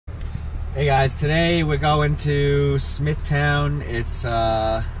Hey guys, today we're going to Smithtown. It's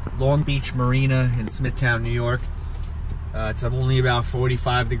Long Beach Marina in Smithtown, New York. It's only about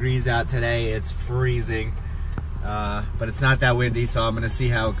 45 degrees out today. It's freezing, but it's not that windy, so I'm gonna see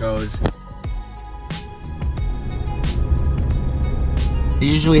how it goes. They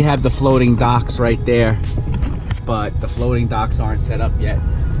usually have the floating docks right there, but the floating docks aren't set up yet.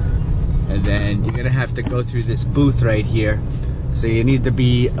 And then you're gonna have to go through this booth right here. So you need to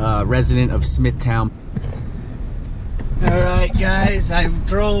be a resident of Smithtown. Alright guys, I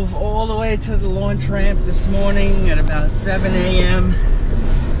drove all the way to the launch ramp this morning at about 7 a.m.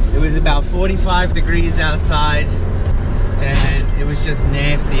 It was about 45 degrees outside and it was just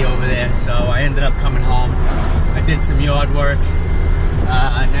nasty over there, so I ended up coming home. I did some yard work.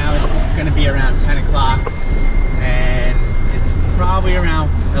 Now it's going to be around 10 o'clock and it's probably around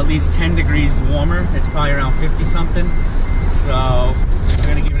at least 10 degrees warmer. It's probably around 50 something. So we're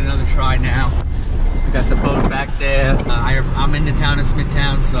gonna give it another try now. We got the boat back there. I'm in the town of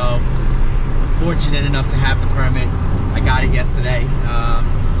Smithtown, so I'm fortunate enough to have the permit. I got it yesterday,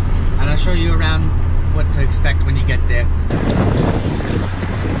 and I'll show you around what to expect when you get there.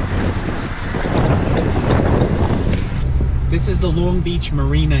 This is the Long Beach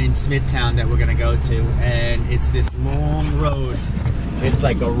Marina in Smithtown that we're gonna go to, and it's this long road. It's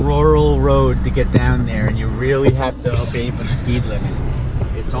like a rural road to get down there, and you really have to obey the speed limit.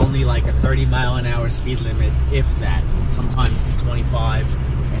 It's only like a 30-mile-an-hour speed limit, if that. Sometimes it's 25,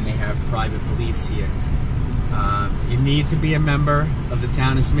 and they have private police here. You need to be a member of the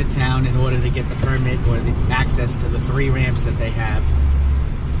town of Smithtown in order to get the permit or the access to the 3 ramps that they have.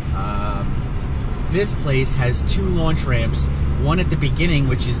 This place has 2 launch ramps. One at the beginning,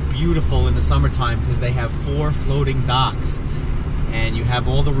 which is beautiful in the summertime because they have 4 floating docks. And you have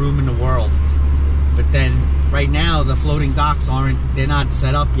all the room in the world. But then right now the floating docks they're not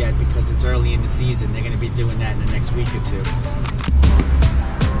set up yet because it's early in the season. They're going to be doing that in the next week or 2.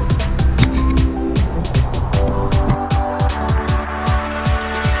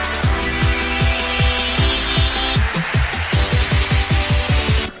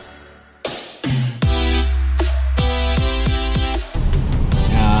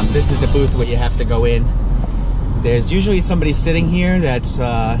 This is the booth where you have to go in. There's usually somebody sitting here that's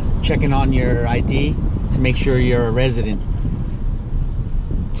checking on your ID to make sure you're a resident.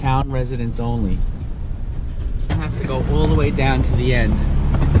 Town residents only. You have to go all the way down to the end.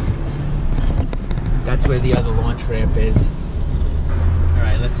 That's where the other launch ramp is.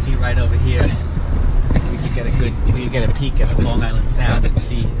 Alright, let's see right over here. We can get a peek at the Long Island Sound and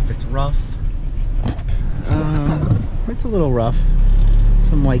see if it's rough. It's a little rough.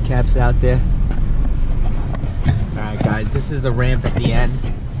 Some white caps out there. Alright guys, this is the ramp at the end.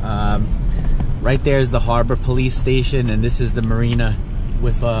 Right there is the harbor police station, and this is the marina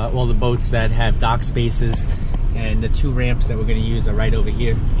with all the boats that have dock spaces, and the 2 ramps that we're going to use are right over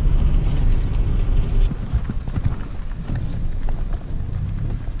here.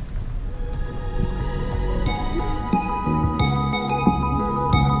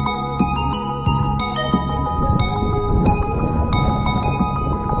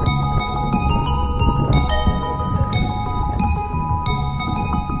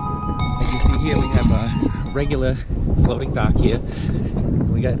 Regular floating dock here.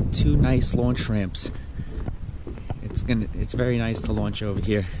 We got 2 nice launch ramps. It's very nice to launch over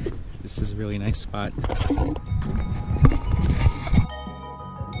here. This is a really nice spot.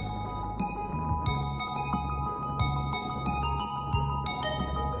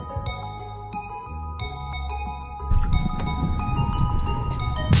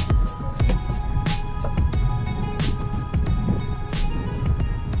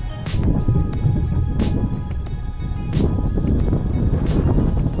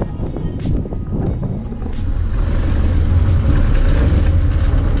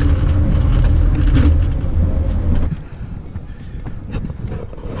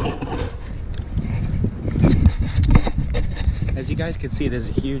 As you guys can see, there's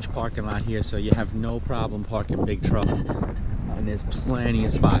a huge parking lot here, so you have no problem parking big trucks. And there's plenty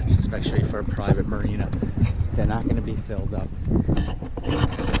of spots, especially for a private marina. They're not going to be filled up.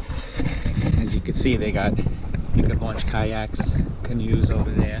 As you can see, you can launch kayaks, canoes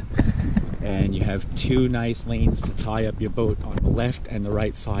over there. And you have 2 nice lanes to tie up your boat on the left and the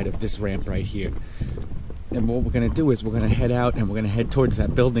right side of this ramp right here. And what we're going to do is we're going to head out and we're going to head towards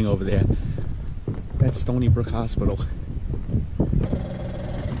that building over there. That's Stony Brook Hospital.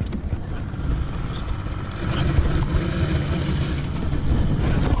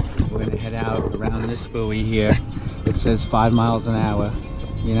 We're going to head out around this buoy here. It says 5 miles an hour.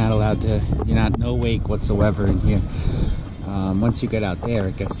 You're not allowed to, no wake whatsoever in here. Once you get out there,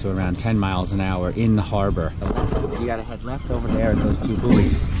 it gets to around 10 miles an hour in the harbor. You gotta head left over there at those two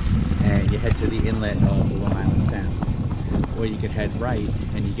buoys, and you head to the inlet of the Long Island Sound. Or you could head right,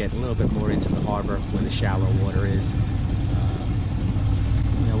 and you get a little bit more into the harbor where the shallow water is.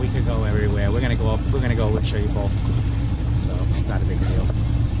 You know, we could go everywhere. We're gonna go up. We're gonna go and show you both. So it's not a big deal.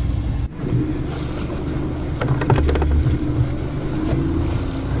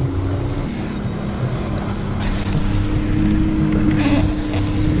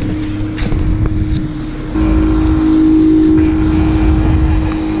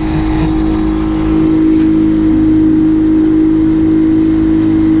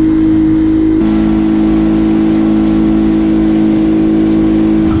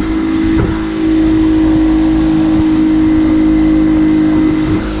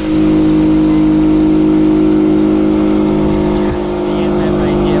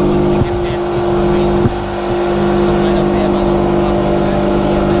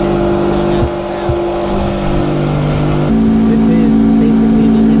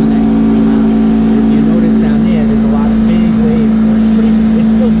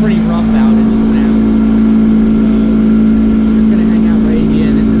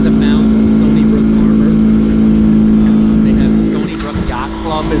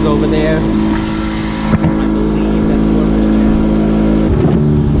 Is over there. I believe that's what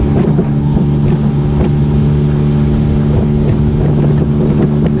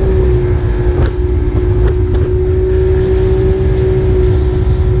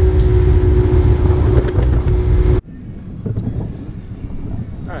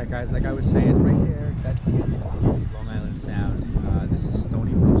Alright guys, like I was saying, right there, that's the end of Long Island Sound. This is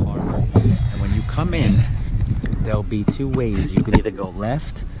Stony Brook Harbor. And when you come in, there'll be two ways. You could either go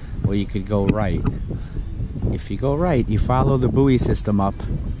left or you could go right. If you go right, you follow the buoy system up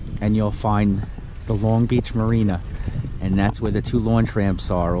and you'll find the Long Beach Marina, and that's where the two launch ramps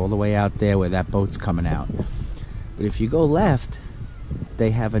are, all the way out there where that boat's coming out. But if you go left,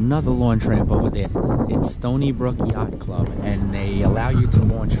 they have another launch ramp over there. It's Stony Brook Yacht Club, and they allow you to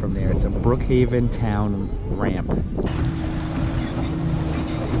launch from there. It's a Brookhaven Town ramp.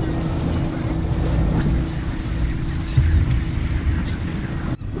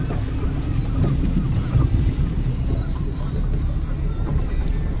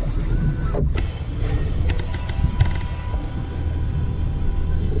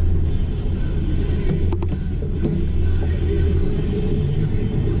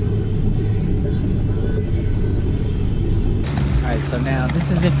 So now,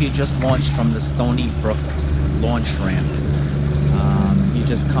 this is if you just launched from the Stony Brook launch ramp. You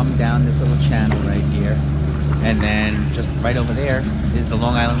just come down this little channel right here, and then just right over there is the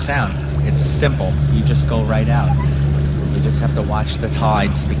Long Island Sound. It's simple. You just go right out. You just have to watch the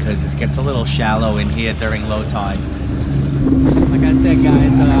tides because it gets a little shallow in here during low tide. Like I said,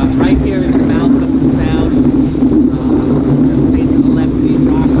 guys, right here is the mouth of the Sound. Just stay to the left of these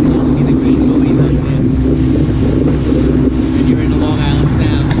rocks and you'll see the green buoys on there. And you're in the Long Island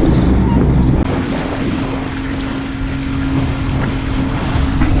Sound.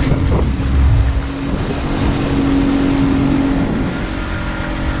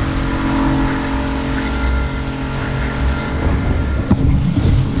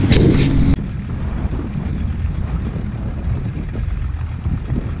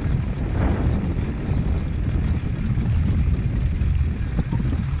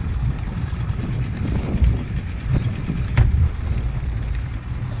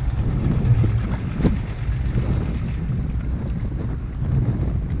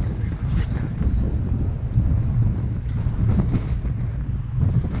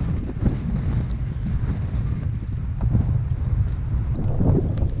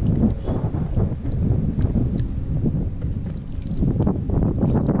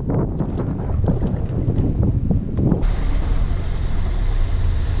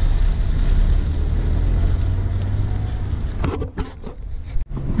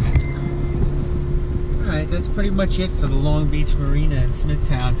 That's pretty much it for the Long Beach Marina in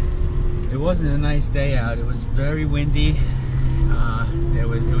Smithtown. It wasn't a nice day out. It was very windy. It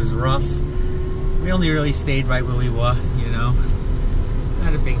was rough. We only really stayed right where we were, you know.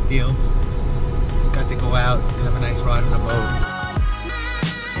 Not a big deal. Got to go out and have a nice ride on the boat.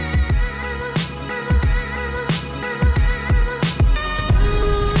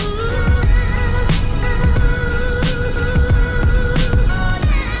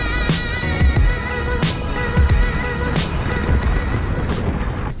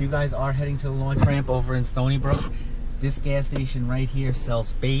 If you guys are heading to the launch ramp over in Stony Brook, this gas station right here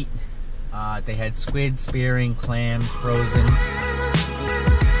sells bait. They had squid, spearing, clams, frozen.